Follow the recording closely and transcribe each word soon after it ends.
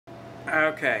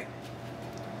Okay.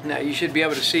 Now you should be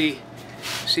able to see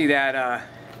that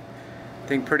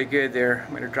thing pretty good there.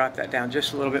 I'm going to drop that down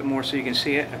just a little bit more so you can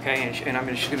see it. Okay, and I'm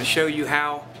just going to show you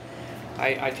how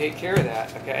I take care of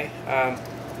that. Okay,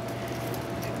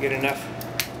 get enough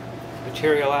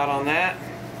material out on that,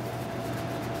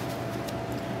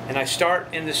 and I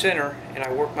start in the center and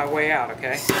I work my way out.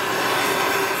 Okay.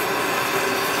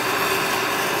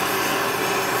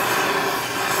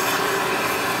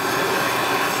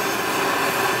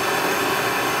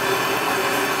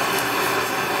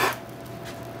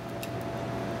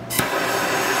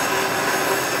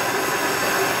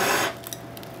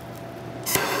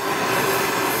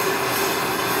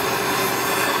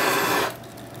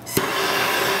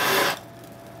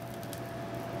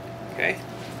 Okay.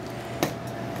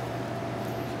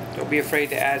 Don't be afraid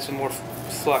to add some more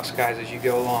flux, guys, as you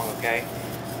go along, okay?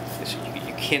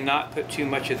 You cannot put too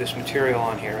much of this material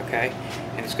on here, okay?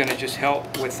 And it's going to just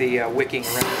help with the wicking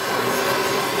around the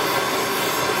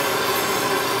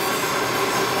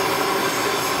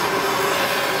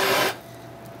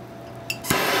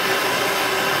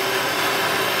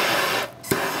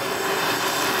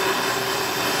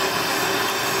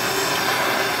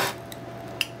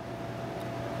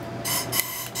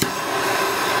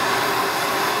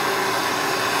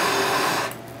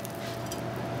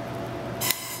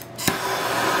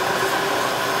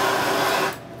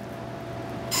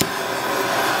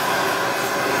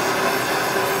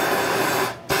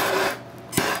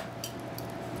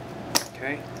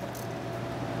Okay,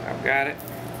 I've got it.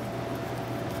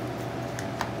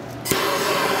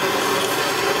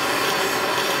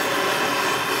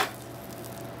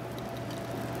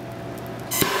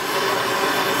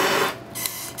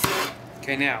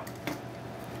 Okay, now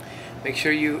make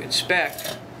sure you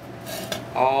inspect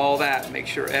all that. Make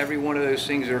sure every one of those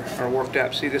things are worked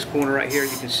up. See this corner right here?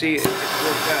 You can see it's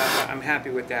worked up. I'm happy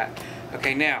with that.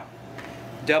 Okay, now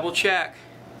double check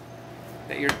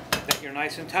that you're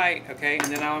nice and tight, okay?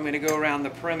 And then now I'm going to go around the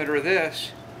perimeter of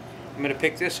this. I'm going to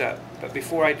pick this up. But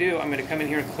before I do, I'm going to come in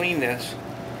here and clean this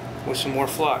with some more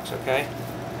flux, okay?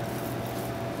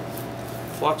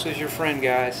 Flux is your friend,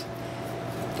 guys.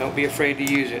 Don't be afraid to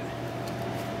use it.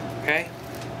 Okay?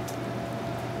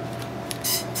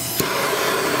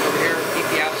 Over here, keep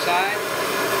the outside.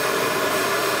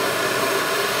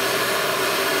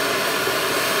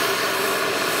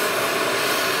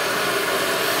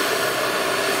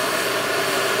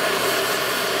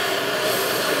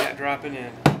 Dropping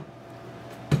in.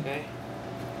 Okay.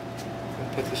 I'm going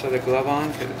to put this other glove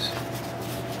on because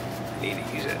I need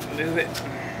to use it to move it.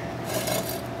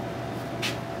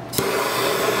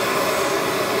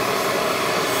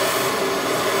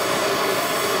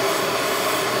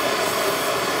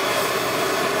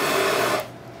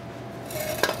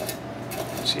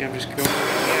 See, I'm just going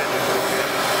again.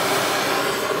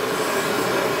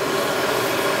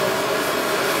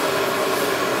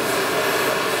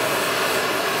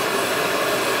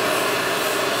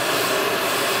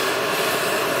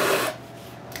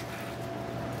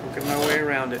 Working my way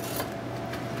around it.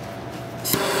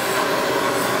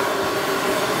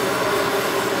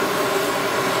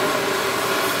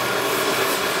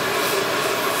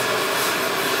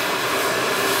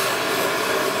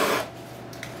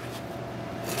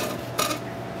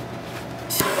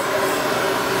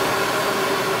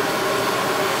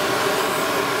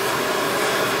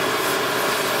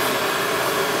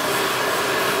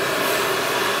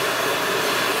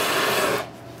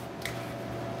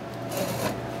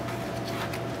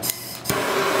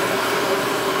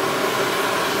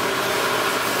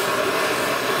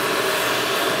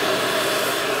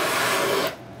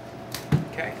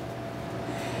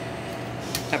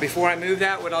 Now before I move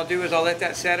that, what I'll do is I'll let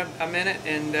that set a minute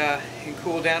and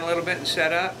cool down a little bit and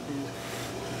set up. And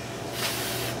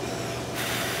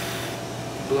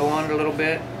blow on it a little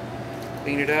bit,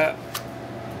 clean it up.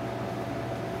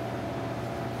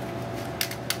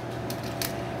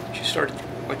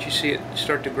 Once you see it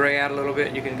start to gray out a little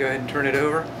bit, you can go ahead and turn it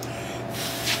over.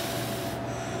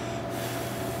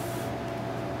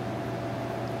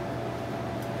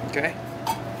 Okay.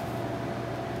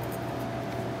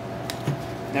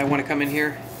 Now I want to come in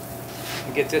here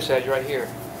and get this edge right here.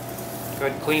 Go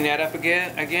ahead and clean that up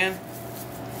again.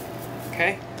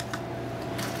 Okay.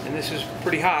 And this is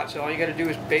pretty hot, so all you got to do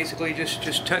is basically just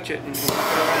touch it and walk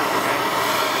it around.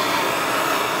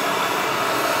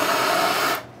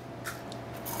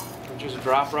 Okay. Just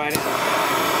drop right in.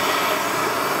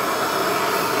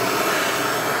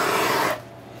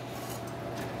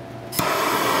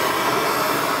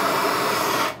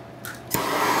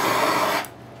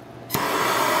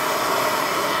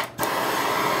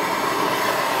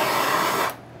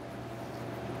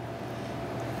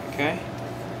 Okay.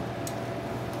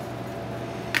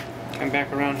 Come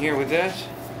back around here with this.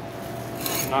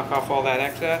 Knock off all that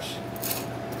excess.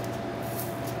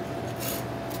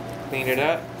 Clean it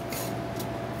up.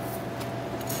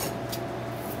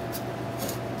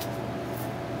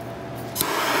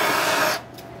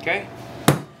 Okay.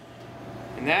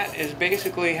 And that is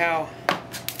basically how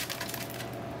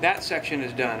that section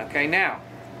is done. Okay, now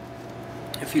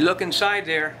if you look inside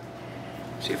there,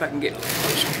 see if I can get a little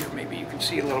closer here, maybe you can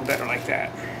see a little better like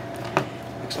that.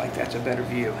 Looks like that's a better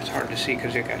view. It's hard to see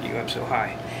because it got you up so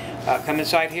high. Come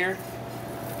inside here,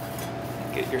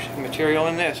 get your material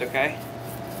in this, okay?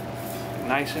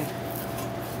 Nice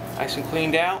and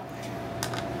cleaned out.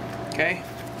 Okay,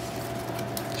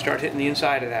 start hitting the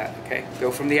inside of that. Okay,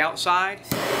 go from the outside.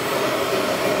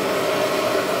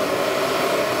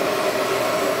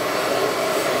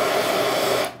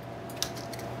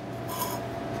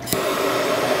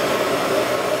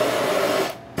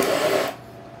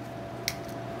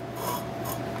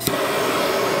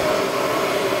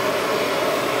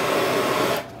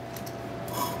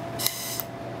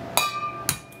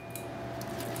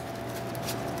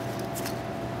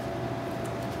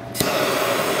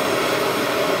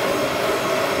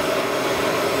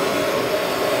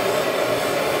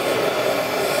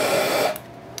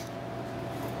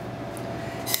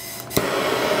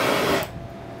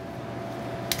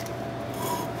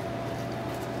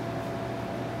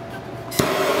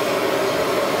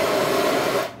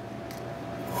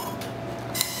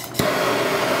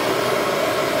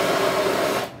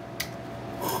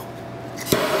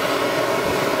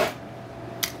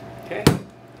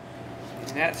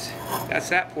 That's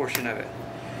that portion of it.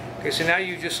 Okay, so now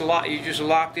you just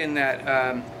locked in that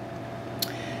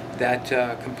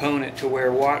component to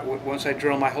where once I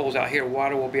drill my holes out here,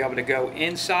 water will be able to go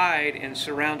inside and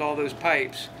surround all those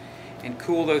pipes and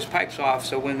cool those pipes off.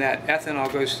 So when that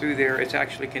ethanol goes through there, it's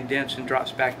actually condensed and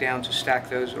drops back down to stack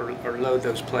those or load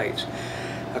those plates.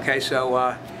 Okay,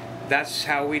 so that's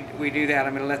how we do that.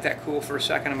 I'm going to let that cool for a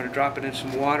second. I'm going to drop it in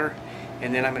some water.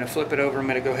 And then I'm going to flip it over. I'm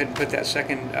going to go ahead and put that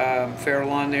second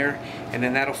ferrule on there, and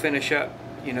then that'll finish up,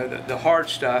 you know, the hard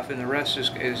stuff, and the rest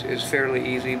is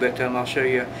fairly easy. But I'll show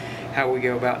you how we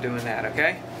go about doing that.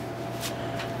 Okay.